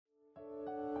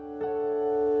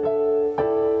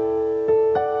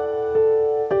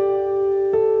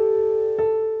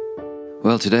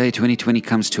Well, today 2020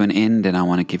 comes to an end, and I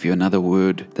want to give you another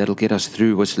word that'll get us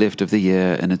through what's left of the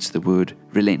year, and it's the word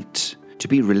relent. To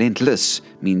be relentless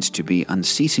means to be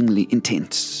unceasingly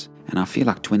intense. And I feel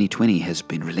like 2020 has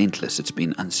been relentless. It's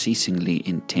been unceasingly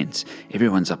intense.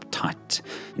 Everyone's uptight.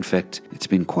 In fact, it's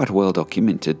been quite well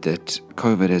documented that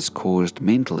COVID has caused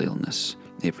mental illness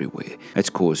everywhere. It's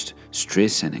caused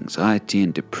stress and anxiety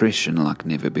and depression like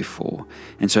never before.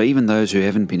 And so even those who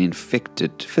haven't been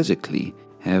infected physically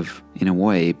have, in a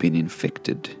way, been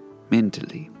infected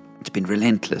mentally. It's been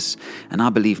relentless, and I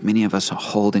believe many of us are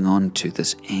holding on to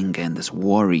this anger and this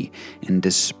worry and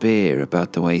despair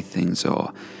about the way things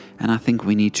are. And I think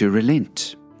we need to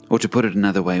relent. Or to put it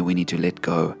another way, we need to let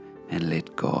go and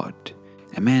let God.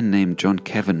 A man named John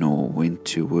Kavanaugh went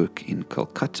to work in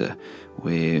Calcutta,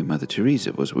 where Mother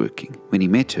Teresa was working. When he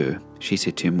met her, she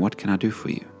said to him, "What can I do for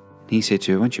you?" He said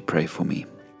to her, "Won't you pray for me?"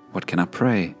 "What can I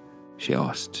pray?" she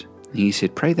asked. He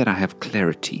said, "Pray that I have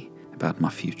clarity about my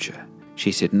future."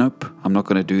 She said, "Nope, I'm not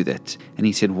going to do that." And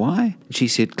he said, "Why?" She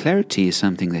said, "Clarity is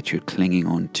something that you're clinging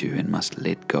on to and must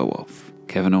let go of."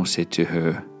 Kavanaugh said to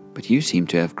her, "But you seem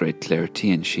to have great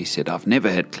clarity." And she said, "I've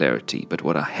never had clarity, but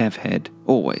what I have had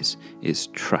always is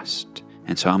trust.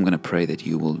 And so I'm going to pray that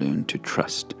you will learn to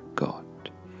trust God."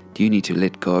 Do you need to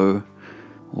let go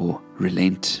or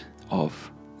relent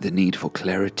of the need for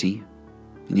clarity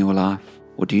in your life?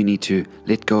 Or do you need to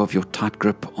let go of your tight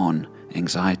grip on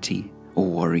anxiety or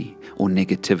worry or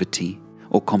negativity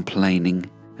or complaining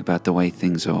about the way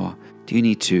things are? Do you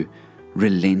need to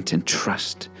relent and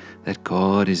trust that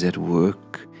God is at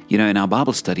work? You know, in our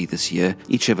Bible study this year,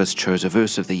 each of us chose a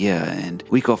verse of the year, and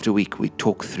week after week we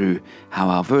talked through how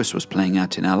our verse was playing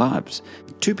out in our lives.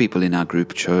 2 people in our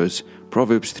group chose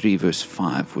Proverbs 3 verse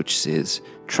 5, which says,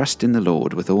 "Trust in the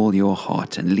Lord with all your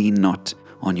heart and lean not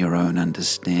on your own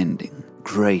understanding."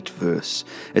 Great verse.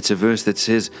 It's a verse that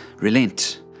says,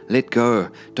 relent, let go,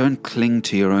 don't cling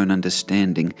to your own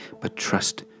understanding, but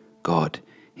trust God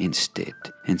instead.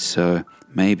 And so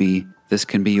maybe this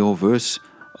can be your verse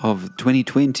of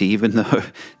 2020, even though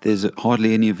there's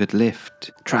hardly any of it left.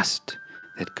 Trust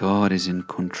that God is in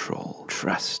control.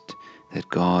 Trust that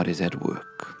God is at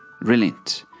work.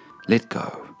 Relent, let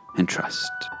go, and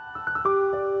trust.